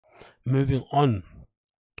moving on,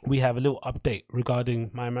 we have a little update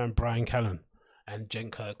regarding my man Bryan Callen and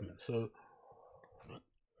Jen Kirkman. So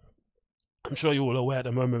I'm sure you're all aware at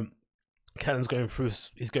the moment. Callen's going through.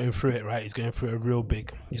 He's going through it, right? He's going through a real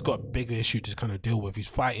big. He's got a big issue to kind of deal with. He's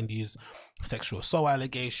fighting these sexual assault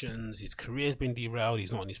allegations. His career's been derailed.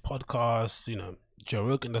 He's not on his podcast. Joe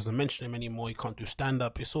Rogan doesn't mention him anymore. He can't do stand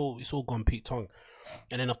up. It's all gone Pete Tong.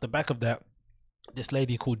 And then off the back of that, this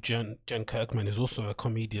lady called Jen Kirkman is also a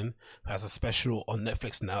comedian who has a special on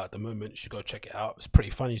Netflix now at the moment. You should go check it out. It's pretty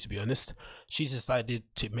funny, to be honest. She's decided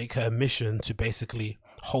to make her mission to basically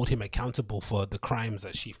hold him accountable for the crimes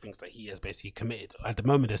that she thinks that he has basically committed. At the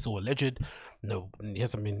moment, they're still alleged. No, he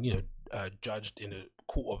hasn't been, judged in a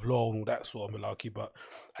court of law and all that sort of malarkey. But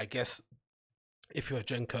I guess if you're a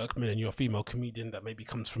Jen Kirkman and you're a female comedian that maybe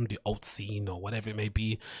comes from the alt scene or whatever it may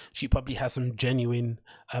be, she probably has some genuine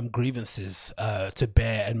grievances to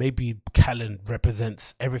bear, and maybe Callen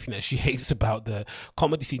represents everything that she hates about the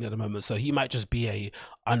comedy scene at the moment. So he might just be a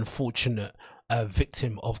unfortunate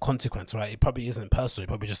victim of consequence, right? It probably isn't personal. It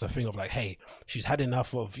probably just a thing of like, hey, she's had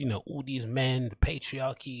enough of all these men, the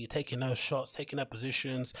patriarchy, taking her shots, taking her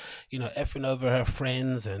positions, effing over her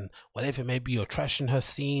friends and whatever it may be, or trashing her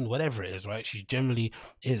scene, whatever it is, right?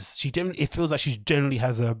 It feels like she generally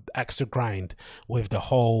has a axe to grind with the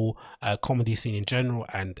whole comedy scene in general,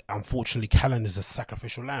 and unfortunately Callen is a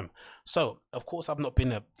sacrificial lamb. So of course I've not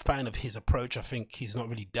been a fan of his approach. I think he's not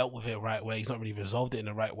really dealt with it the right way. He's not really resolved it in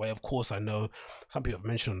the right way. Of course, I know some people have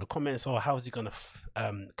mentioned in the comments, oh, how is he going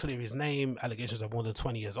to clear his name? Allegations are more than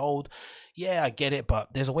 20 years old. Yeah, I get it,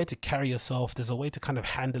 but there's a way to carry yourself. There's a way to kind of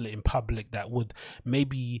handle it in public that would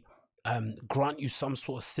maybe grant you some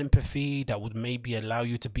sort of sympathy, that would maybe allow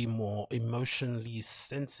you to be more emotionally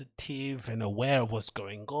sensitive and aware of what's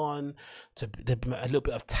going on, to a little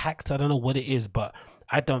bit of tact. I don't know what it is, but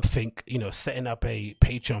I don't think, setting up a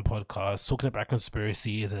Patreon podcast talking about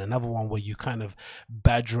conspiracies and another one where you kind of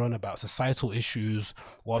badger on about societal issues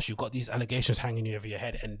whilst you've got these allegations hanging over your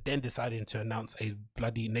head, and then deciding to announce a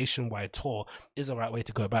bloody nationwide tour is the right way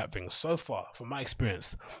to go about things. So far, from my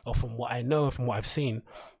experience, or from what I know and from what I've seen,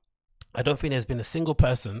 I don't think there's been a single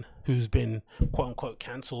person who's been quote unquote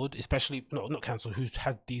cancelled, especially not cancelled, who's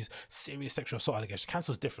had these serious sexual assault allegations.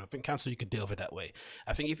 Cancel is different. I think cancel, you could deal with it that way.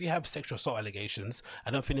 I think if you have sexual assault allegations,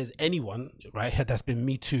 I don't think there's anyone, right, that's been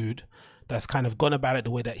me too'd, that's kind of gone about it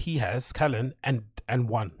the way that he has, Callen, and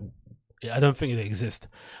won. I don't think it exists.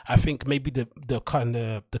 I think maybe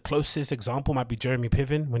the closest example might be Jeremy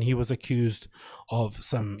Piven, when he was accused of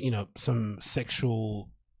some sexual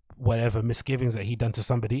whatever misgivings that he done to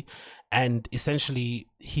somebody, and essentially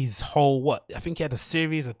his whole, I think he had a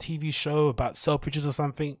TV show about Selfridges or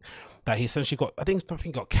something, that he essentially got, I think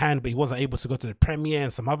something got canned, but he wasn't able to go to the premiere,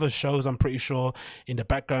 and some other shows, I'm pretty sure, in the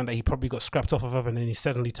background, that he probably got scrapped off of, and then he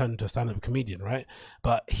suddenly turned into a stand-up comedian, right?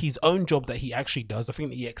 But his own job that he actually does, I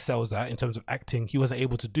think that he excels at in terms of acting, he wasn't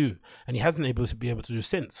able to do, and he hasn't be able to do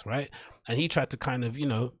since, right? And he tried to kind of,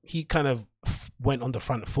 he kind of went on the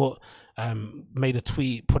front foot, made a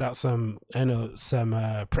tweet, put out some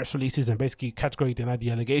press releases, and basically categorically denied the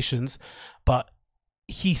allegations, but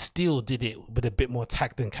he still did it with a bit more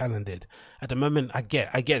tact than Callen did. At the moment, I get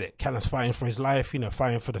it. Callen's fighting for his life,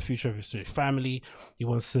 fighting for the future of his family. He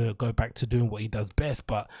wants to go back to doing what he does best,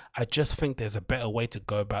 but I just think there's a better way to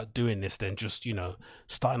go about doing this than just,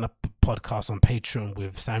 starting a podcast on Patreon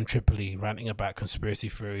with Sam Tripoli ranting about conspiracy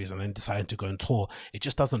theories and then deciding to go and tour. It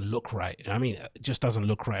just doesn't look right. It just doesn't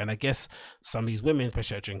look right. And I guess some of these women,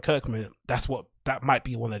 especially Jen Kirkman, that might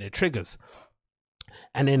be one of their triggers.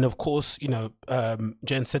 And then, of course,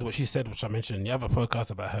 Jen said what she said, which I mentioned in the other podcast,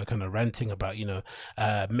 about her kind of ranting about,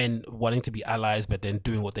 men wanting to be allies, but then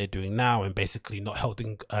doing what they're doing now, and basically not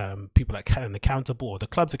holding people like Callen accountable, or the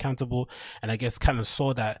clubs accountable. And I guess Callen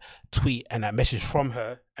saw that tweet and that message from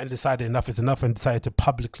her and decided enough is enough, and decided to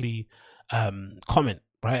publicly comment,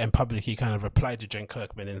 right? And publicly kind of reply to Jen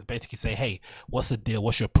Kirkman and basically say, hey, what's the deal?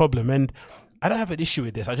 What's your problem? And I don't have an issue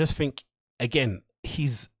with this. I just think, again,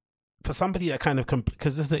 for somebody that kind of,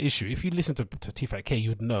 because there's the issue. If you listen to T5K,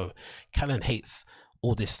 you'd know Callen hates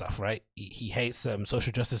all this stuff, right? He hates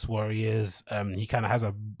social justice warriors. He kind of has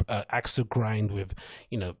a axe to grind with,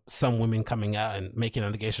 some women coming out and making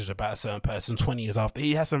allegations about a certain person 20 years after.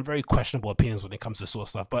 He has some very questionable opinions when it comes to sort of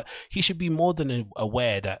stuff, but he should be more than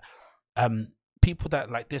aware that people that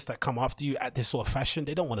like this, that come after you at this sort of fashion,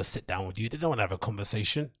 they don't want to sit down with you. They don't want to have a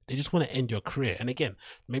conversation. They just want to end your career. And again,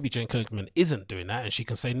 maybe Jen Kirkman isn't doing that, and she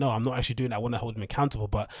can say, no, I'm not actually doing that. I want to hold them accountable.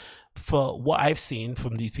 But for what I've seen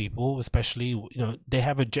from these people, especially, they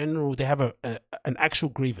have an actual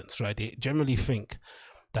grievance, right? They generally think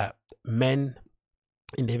that men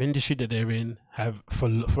in the industry that they're in, have for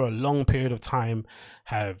a long period of time,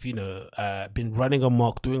 have been running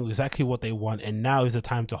amok, doing exactly what they want, and now is the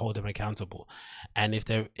time to hold them accountable. And if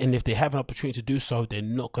they have an opportunity to do so, they're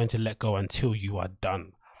not going to let go until you are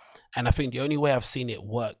done. And I think the only way I've seen it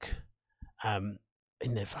work,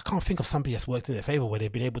 I can't think of somebody that's worked in their favor where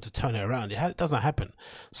they've been able to turn it around. It doesn't happen.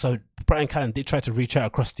 So Bryan Callen did try to reach out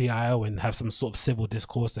across the aisle and have some sort of civil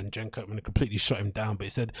discourse, and Jen Kirkman completely shut him down. But he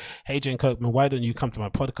said, "Hey, Jen Kirkman, why don't you come to my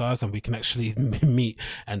podcast and we can actually meet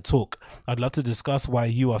and talk? I'd love to discuss why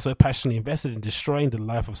you are so passionately invested in destroying the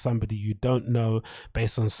life of somebody you don't know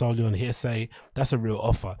based on solely on hearsay. That's a real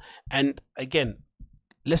offer." And again,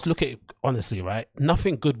 let's look at it honestly, right?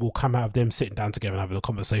 Nothing good will come out of them sitting down together and having a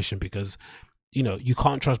conversation, because you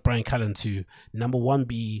can't trust Bryan Callen to, number one,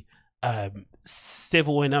 be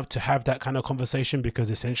civil enough to have that kind of conversation, because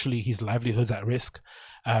essentially his livelihood's at risk.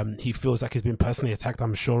 He feels like he's been personally attacked.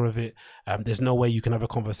 I'm sure of it. There's no way you can have a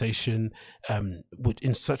conversation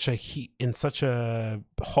in such a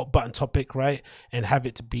hot button topic, right? And have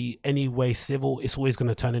it to be any way civil. It's always going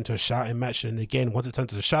to turn into a shouting match. And again, once it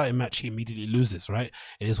turns into a shouting match, he immediately loses, right?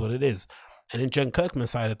 It is what it is. And in Jen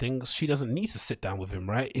Kirkman's side of things, she doesn't need to sit down with him,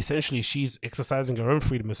 right? Essentially, she's exercising her own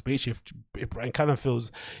freedom of speech. If Bryan Callen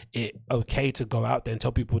feels it okay to go out there and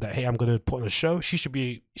tell people that, hey, I'm going to put on a show, she's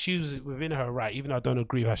within her right, even though I don't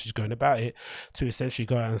agree with how she's going about it, to essentially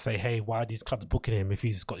go out and say, hey, why are these clubs booking him if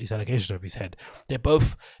he's got these allegations over his head? They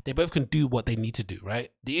both can do what they need to do, right?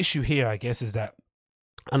 The issue here, I guess, is that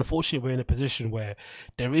unfortunately we're in a position where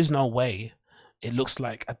there is no way, it looks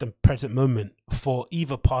like at the present moment, for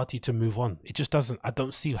either party to move on. It just doesn't. I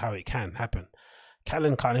don't see how it can happen.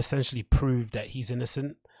 Callen can't essentially prove that he's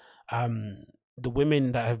innocent. The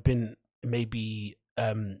women that have been maybe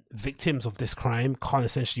victims of this crime can't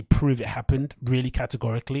essentially prove it happened really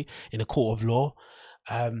categorically in a court of law.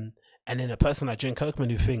 And then a person like Jen Kirkman,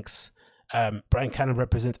 who thinks Bryan Callen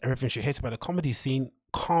represents everything she hates about the comedy scene,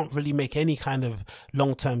 can't really make any kind of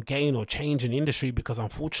long-term gain or change in the industry, because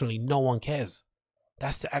unfortunately no one cares.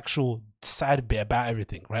 That's the actual sad bit about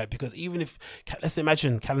everything, right? Because even if, let's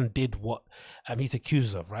imagine Callen did what he's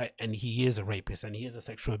accused of, right? And he is a rapist and he is a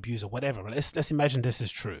sexual abuser, whatever. Let's imagine this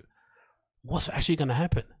is true. What's actually going to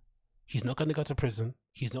happen? He's not going to go to prison.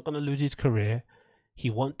 He's not going to lose his career. He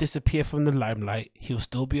won't disappear from the limelight. He'll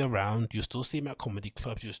still be around. You'll still see him at comedy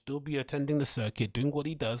clubs. You'll still be attending the circuit, doing what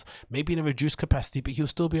he does, maybe in a reduced capacity, but he'll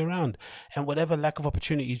still be around. And whatever lack of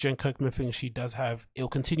opportunity Jen Kirkman thinks she does have, it'll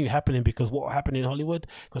continue happening, because what will happen in Hollywood,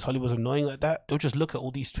 because Hollywood's annoying like that, they'll just look at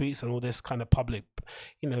all these tweets and all this kind of public,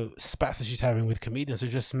 spats that she's having with comedians. They'll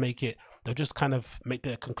just kind of make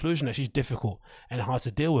the conclusion that she's difficult and hard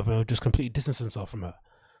to deal with, and they'll just completely distance themselves from her.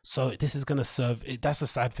 So this is going to serve, that's a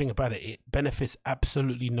sad thing about it. It benefits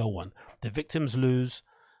absolutely no one. The victims lose,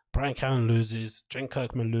 Bryan Callen loses, Jen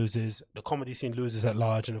Kirkman loses, the comedy scene loses at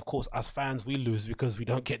large, and of course us fans, we lose, because we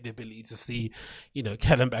don't get the ability to see,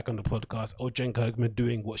 Callen back on the podcast, or Jen Kirkman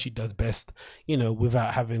doing what she does best,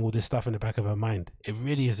 without having all this stuff in the back of her mind. It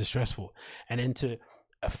really is distressful. And then to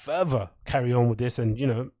further carry on with this,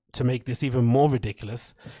 and to make this even more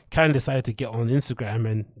ridiculous, Callen decided to get on Instagram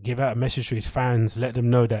and give out a message to his fans, let them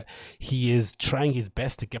know that he is trying his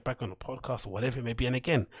best to get back on the podcast or whatever it may be. And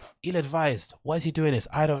again, ill-advised. Why is he doing this?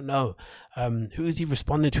 I don't know. Who is he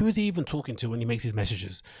responding to? Who is he even talking to when he makes his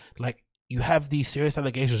messages? Like, you have these serious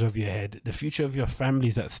allegations over your head. The future of your family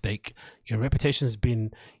is at stake. Your reputation has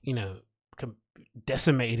been,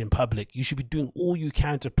 decimated in public. You should be doing all you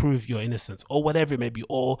can to prove your innocence, or whatever it may be,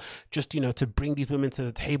 or just to bring these women to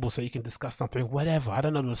the table so you can discuss something, whatever. I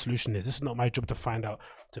don't know what the solution is. This is not my job to find out,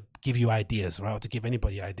 to give you ideas, right, or to give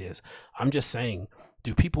anybody ideas. I'm just saying,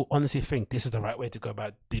 do people honestly think this is the right way to go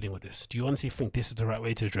about dealing with this? Do you honestly think this is the right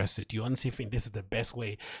way to address it? Do you honestly think this is the best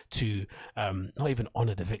way to not even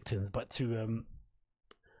honor the victims, but to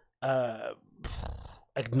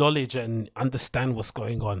acknowledge and understand what's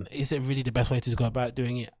going on? Is it really the best way to go about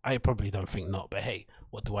doing it? I probably don't think not, but hey,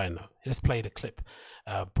 what do I know? Let's play the clip.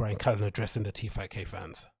 Bryan Callen addressing the T5K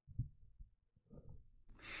fans.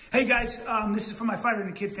 Hey guys, this is for my Fighter and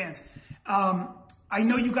the Kid fans. I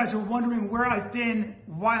know you guys are wondering where I've been,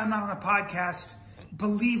 why I'm not on the podcast.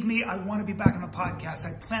 Believe me, I want to be back on the podcast.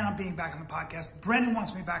 I plan on being back on the podcast. Brendan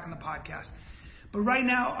wants me back on the podcast. But right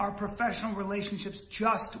now, our professional relationships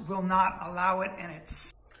just will not allow it,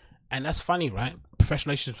 and that's funny, right?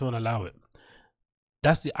 Professional relationships won't allow it.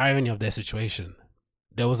 That's the irony of their situation.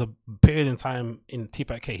 There was a period in time in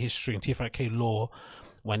T5K history and T5K law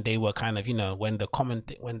when they were kind of, when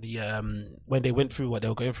they went through what they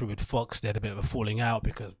were going through with Fox, they had a bit of a falling out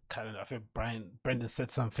because kind of, I think Brendan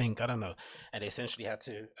said something, I don't know, and they essentially had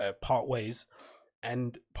to part ways.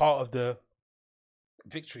 And part of the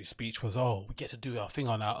victory speech was, oh, we get to do our thing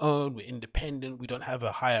on our own, we're independent, we don't have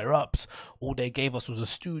a higher ups, all they gave us was a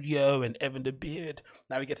studio and Evan the Beard,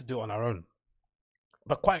 now we get to do it on our own.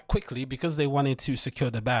 But quite quickly, because they wanted to secure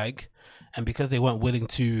the bag and because they weren't willing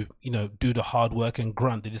to, you know, do the hard work and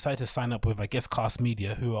grunt, they decided to sign up with, I guess, Cast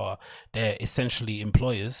Media, who are their essentially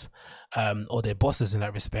employers, or their bosses in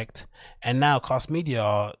that respect. And now Cast Media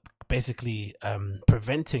are basically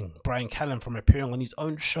preventing Bryan Callen from appearing on his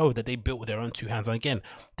own show that they built with their own two hands. And again,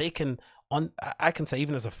 they can, I can say,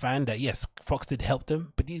 even as a fan, that yes, Fox did help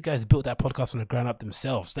them, but these guys built that podcast from the ground up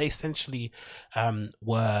themselves. They essentially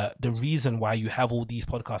were the reason why you have all these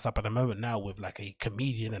podcasts up at the moment now with like a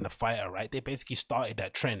comedian and a fighter, right? They basically started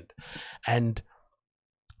that trend, and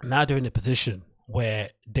now they're in a position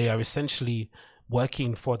where they are essentially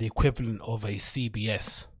working for the equivalent of a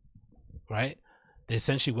CBS, right? They're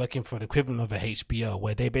essentially working for the equivalent of a HBO,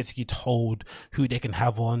 where they basically told who they can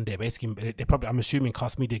have on. They probably, I'm assuming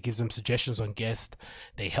Cast Media gives them suggestions on guests.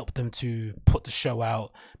 They help them to put the show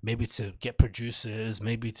out, maybe to get producers,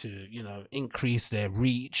 maybe to, you know, increase their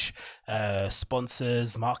reach,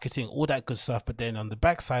 sponsors, marketing, all that good stuff. But then on the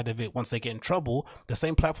backside of it, once they get in trouble, the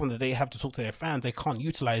same platform that they have to talk to their fans, they can't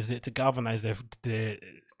utilize it to galvanize their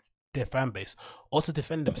fan base or to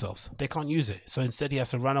defend themselves. They can't use it. So instead he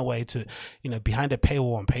has to run away to, you know, behind a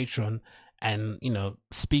paywall on Patreon and, you know,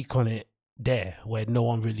 speak on it there where no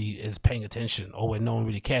one really is paying attention, or where no one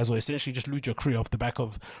really cares, or essentially just lose your career off the back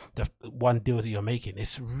of the one deal that you're making.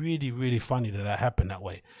 It's really, really funny that happened that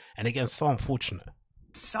way. And again, so unfortunate.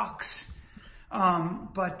 Sucks.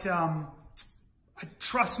 But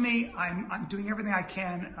trust me, I'm doing everything I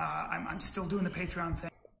can. I'm still doing the Patreon thing.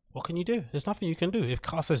 What can you do? There's nothing you can do. If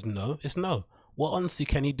Carr says no, it's no. What honestly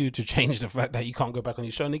can he do to change the fact that you can't go back on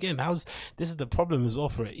your show? And again, this is the problem as well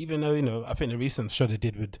for it. Even though, you know, I think the recent show they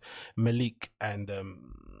did with Malik and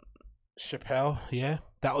Chappelle, yeah,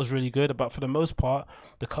 that was really good. But for the most part,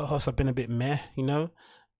 the co-hosts have been a bit meh, you know.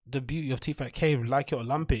 The beauty of T-Fat Cave, like it or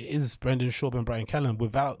lump it, is Brendan Schaub and Bryan Callen.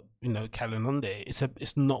 Without, you know, Callen on there,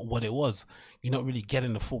 it's not what it was. You're not really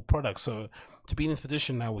getting the full product. So to be in this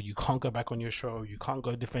position now where you can't go back on your show, you can't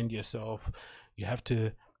go defend yourself, you have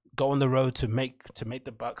to go on the road to make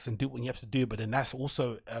the bucks and do what you have to do, but then that's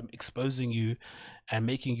also exposing you and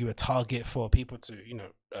making you a target for people to, you know,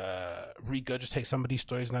 regurgitate some of these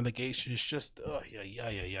stories and allegations. It's just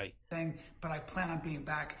yeah. But I plan on being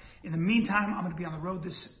back. In the meantime, I'm going to be on the road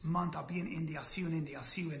this month. I'll be in Indy. I'll see you in Indy. I'll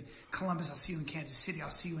see you in Columbus. I'll see you in Kansas City.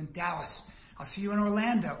 I'll see you in Dallas. I'll see you in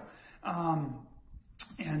Orlando.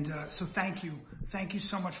 So thank you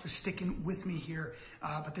so much for sticking with me here.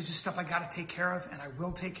 But there's just stuff I got to take care of, and I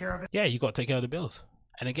will take care of it. Yeah, you got to take care of the bills.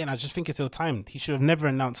 And again, I just think it's ill timed. He should have never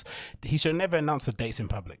announced the dates in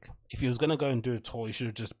public. If he was going to go and do a tour, he should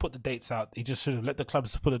have just put the dates out. He just should have let the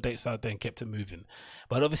clubs put the dates out there and kept it moving.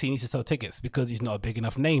 But obviously he needs to sell tickets because he's not a big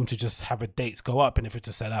enough name to just have a dates go up and if it's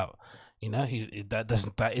to sell out. You know,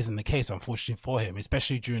 that isn't the case, unfortunately for him,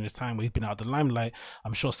 especially during this time where he's been out of the limelight.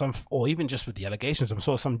 I'm sure or even just with the allegations, I'm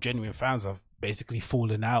sure some genuine fans have basically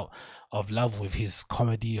fallen out of love with his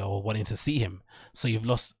comedy or wanting to see him. So you've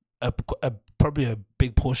lost probably a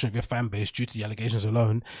big portion of your fan base due to the allegations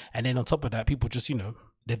alone. And then on top of that, people just, you know,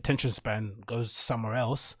 the attention span goes somewhere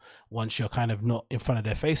else once you're kind of not in front of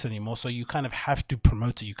their face anymore. So you kind of have to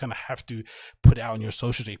promote it. You kind of have to put it out on your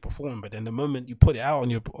socials that you perform. But then the moment you put it out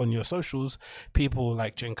on your socials, people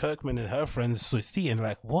like Jen Kirkman and her friends see it and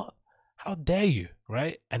like, what? How dare you,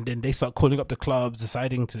 right? And then they start calling up the clubs,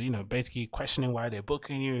 deciding to, you know, basically questioning why they're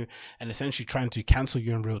booking you and essentially trying to cancel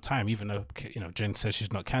you in real time, even though, you know, Jen says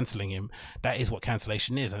she's not canceling him. That is what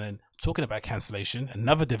cancellation is. And then talking about cancellation,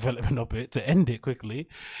 another development of it, to end it quickly,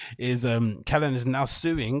 is Callen is now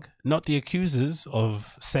suing not the accusers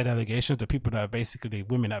of said allegations, the people that are basically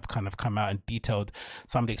women that have kind of come out and detailed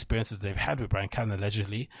some of the experiences they've had with Bryan Callen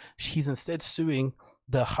allegedly. She's instead suing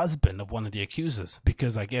the husband of one of the accusers,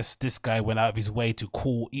 because I guess this guy went out of his way to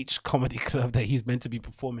call each comedy club that he's meant to be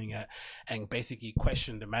performing at and basically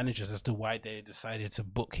question the managers as to why they decided to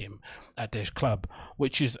book him at their club,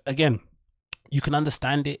 which is, again, you can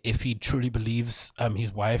understand it if he truly believes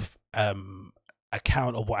his wife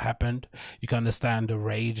account of what happened. You can understand the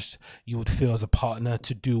rage you would feel as a partner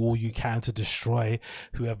to do all you can to destroy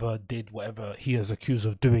whoever did whatever he is accused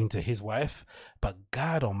of doing to his wife. But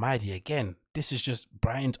God almighty, again, this is just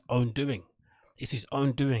Bryan's own doing. It's his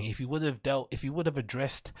own doing. If he would have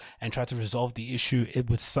addressed and tried to resolve the issue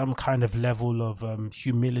with some kind of level of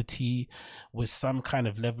humility, with some kind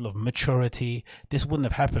of level of maturity, this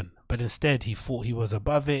wouldn't have happened. But instead, he thought he was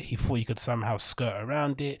above it. He thought he could somehow skirt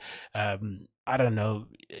around it. I don't know.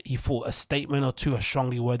 He thought a statement or two, a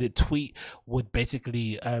strongly worded tweet, would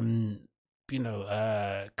basically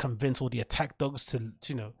convince all the attack dogs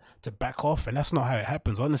to back off, and that's not how it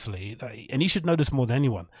happens, honestly. And he should know this more than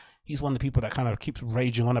anyone. He's one of the people that kind of keeps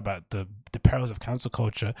raging on about the perils of cancel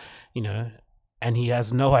culture, and he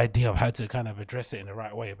has no idea of how to kind of address it in the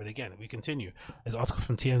right way. But again, we continue. There's an article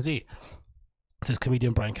from TMZ. It says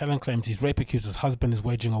comedian Bryan Callen claims his rape accuser's husband is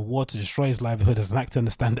waging a war to destroy his livelihood as an actor and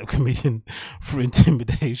a stand-up comedian through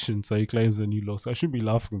intimidation. So he claims a new law. So I shouldn't be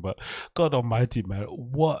laughing, but God Almighty, man,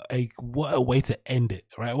 what a way to end it,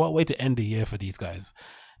 right? What a way to end the year for these guys.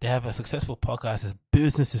 They have a successful podcast, his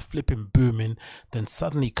business is flipping booming, then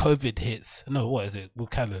suddenly COVID hits. No, what is it? With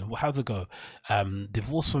Callen, how's it go?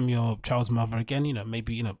 Divorce from your child's mother again,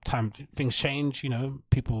 maybe, time, things change,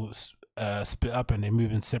 people split up and they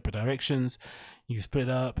move in separate directions. You split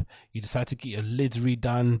up, you decide to get your lids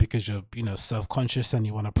redone because you're self-conscious and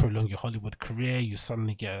you want to prolong your Hollywood career. You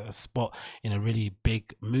suddenly get a spot in a really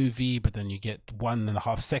big movie, but then you get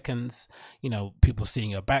 1.5 seconds, people seeing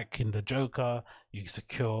your back in The Joker. You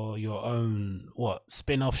secure your own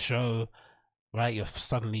spin-off show, right? You're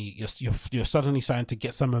suddenly starting to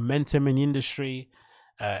get some momentum in the industry.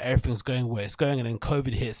 Everything's going where it's going, and then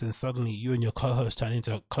COVID hits, and suddenly you and your co-host turn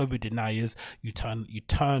into COVID deniers. You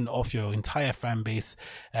turn off your entire fan base.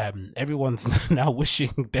 Everyone's now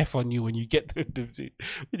wishing death on you when you get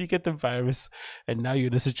the virus, and now you're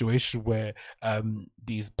in a situation where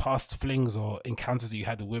these past flings or encounters that you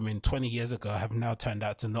had with women 20 years ago have now turned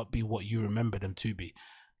out to not be what you remember them to be.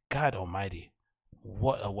 God Almighty.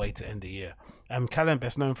 What a way to end the year. Callen,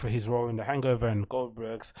 best known for his role in The Hangover and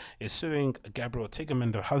Goldbergs, is suing Gabriel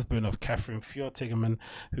Tigerman, the husband of Catherine Fior Tigerman,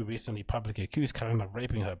 who recently publicly accused Callen of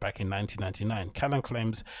raping her back in 1999. Callen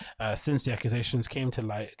claims since the accusations came to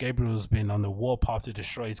light, Gabriel's been on the warpath to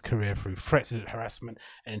destroy his career through threats, harassment,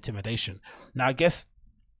 and intimidation. Now, I guess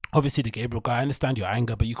obviously the Gabriel guy, I understand your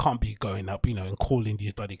anger, but you can't be going up, and calling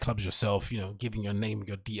these bloody clubs yourself, giving your name,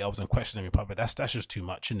 your details, and questioning your public. That's just too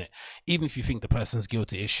much, isn't it? Even if you think the person's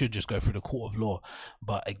guilty, it should just go through the court of law.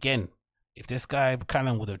 But again, if this guy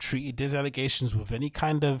Callen would have treated these allegations with any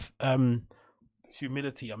kind of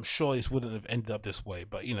humility, I'm sure this wouldn't have ended up this way.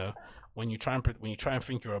 But when you try and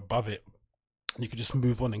think you're above it, you could just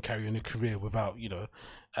move on and carry on a career without,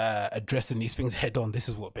 addressing these things head on. This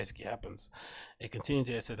is what basically happens. It continues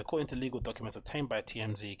here. It says, according to legal documents obtained by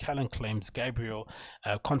TMZ, Callen claims Gabriel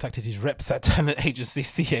contacted his reps at talent agency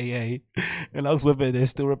CAA and asked whether they're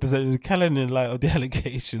still representing Callen in light of the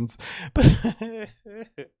allegations. But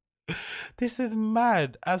this is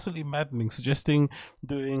mad, absolutely maddening. Suggesting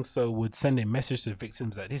doing so would send a message to the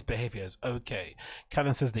victims that this behavior is okay.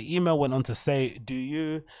 Callen says the email went on to say, do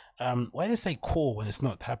you why did they say call when it's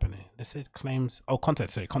not happening? They said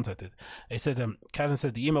contacted. They said Callen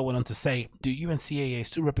said the email went on to say, do you and CAA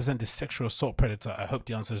still represent this sexual assault predator? I hope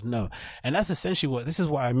the answer is no. And that's essentially this is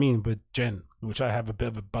what I mean with Jen, which I have a bit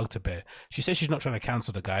of a bug to bear. She says she's not trying to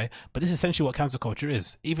cancel the guy, but this is essentially what cancel culture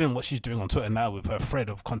is. Even what she's doing on Twitter now with her thread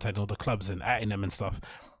of contacting all the clubs and atting them and stuff,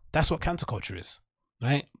 that's what cancel culture is,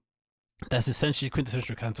 right? That's essentially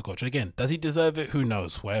quintessential cancel culture. Again, does he deserve it? Who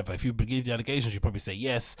knows? Whatever. If you believe the allegations, you probably say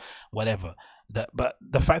yes, whatever. But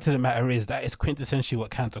the fact of the matter is that is quintessentially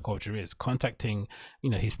what cancel culture is. Contacting,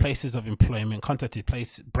 his places of employment, contacting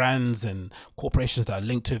brands and corporations that are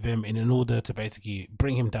linked to him in order to basically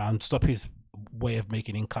bring him down, stop his way of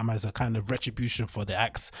making income as a kind of retribution for the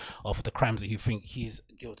acts of the crimes that you think he's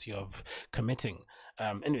guilty of committing.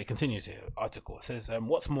 Anyway, it continues here. Article says,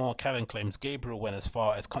 what's more, Callen claims Gabriel went as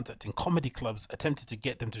far as contacting comedy clubs, attempted to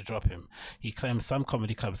get them to drop him. He claims some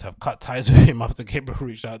comedy clubs have cut ties with him after Gabriel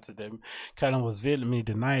reached out to them. Callen was vehemently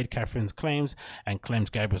denied Catherine's claims and claims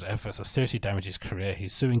Gabriel's efforts have seriously damaged his career.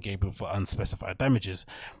 He's suing Gabriel for unspecified damages.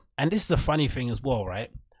 And this is the funny thing as well, right?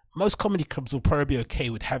 Most comedy clubs will probably be okay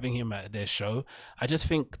with having him at their show. I just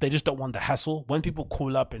think they just don't want the hassle. When people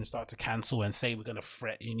call up and start to cancel and say we're going to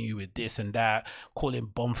threaten you with this and that,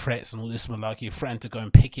 calling bomb threats and all this malarkey, threatening to go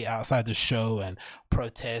and pick it outside the show and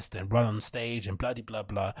protest and run on stage and bloody blah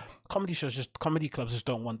blah. Comedy clubs just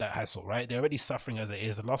don't want that hassle, right? They're already suffering as it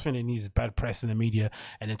is. The last thing they need is bad press in the media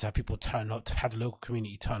and then to have people turn up, to have the local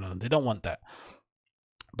community turn on them. They don't want that.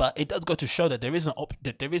 But it does go to show that there is an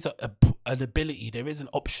ability, there is an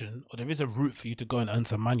option, or there is a route for you to go and earn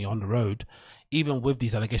some money on the road, even with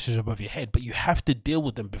these allegations above your head. But you have to deal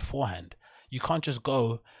with them beforehand. You can't just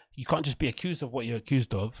be accused of what you're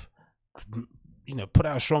accused of, put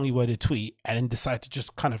out a strongly worded tweet and then decide to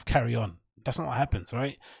just kind of carry on. That's not what happens,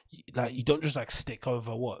 right? Like, you don't just like stick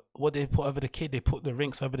over what they put over the kid. They put the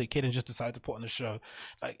rinks over the kid and just decide to put on the show.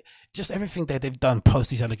 Like, just everything that they've done post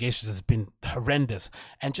these allegations has been horrendous.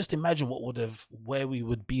 And just imagine where we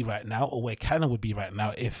would be right now, or where Callen would be right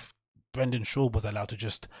now, if Brendan Schaub was allowed to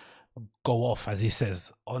just go off, as he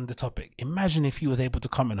says, on the topic. Imagine if he was able to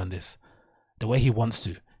comment on this the way he wants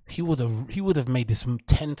to. He would have made this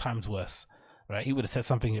 10 times worse, right? He would have said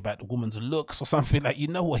something about the woman's looks or something, like, you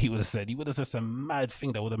know what he would have said. He would have said some mad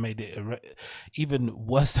thing that would have made it even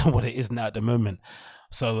worse than what it is now at the moment.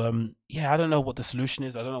 So yeah, I don't know what the solution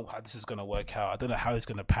is. I don't know how this is going to work out. I don't know how it's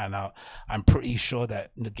going to pan out. I'm pretty sure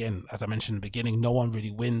that, again, as I mentioned in the beginning, no one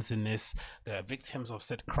really wins in this. The victims of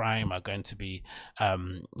said crime are going to be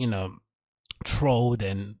you know, trolled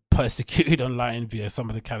and persecuted online via some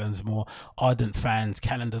of the Callen's more ardent fans.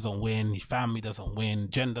 Callen doesn't win, his family doesn't win,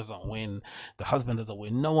 Jen doesn't win, the husband doesn't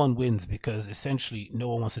win. No one wins, because essentially no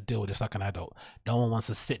one wants to deal with this like an adult. No one wants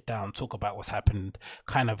to sit down, talk about what's happened,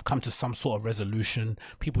 kind of come to some sort of resolution.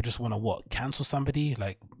 People just want to, what, cancel somebody?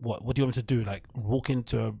 Like, what do you want me to do? Like, walk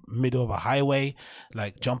into a middle of a highway,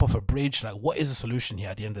 like jump off a bridge? Like, what is the solution here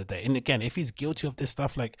at the end of the day? And again, if he's guilty of this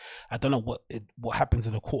stuff, like, I don't know what happens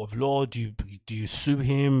in a court of law. Do you sue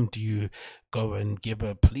him? Do you go and give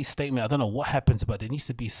a police statement? I don't know what happens, but there needs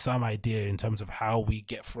to be some idea in terms of how we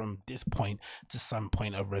get from this point to some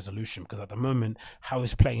point of resolution, because at the moment, how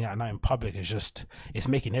it's playing out now in public is just, it's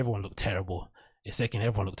making everyone look terrible. It's making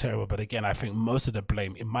everyone look terrible. But again, I think most of the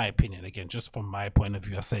blame, in my opinion, again, just from my point of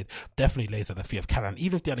view, I said, definitely lays at the feet of Callen.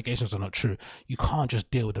 Even if the allegations are not true, you can't just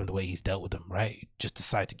deal with them the way he's dealt with them, right? Just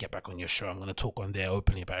decide to get back on your show. I'm going to talk on there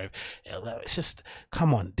openly about it. It's just,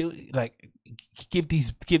 come on, give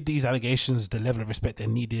these allegations the level of respect they're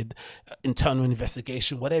needed. Internal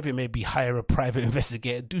investigation, whatever it may be, hire a private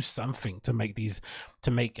investigator, do something to make these, to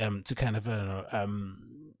kind of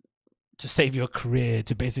to save your career,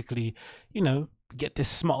 to basically, you know, get this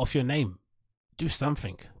smut off your name. Do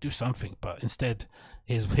something. But instead,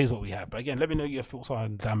 here's what we have. But again, let me know your thoughts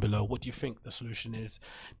on down below. What do you think the solution is?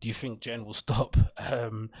 Do you think Jen will stop?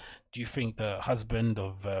 Do you think the husband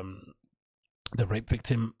of the rape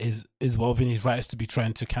victim is well within his rights to be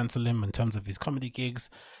trying to cancel him in terms of his comedy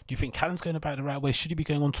gigs? Do you think Callen's going about it the right way? Should he be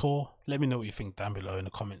going on tour? Let me know what you think down below in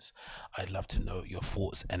the comments. I'd love to know your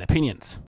thoughts and opinions.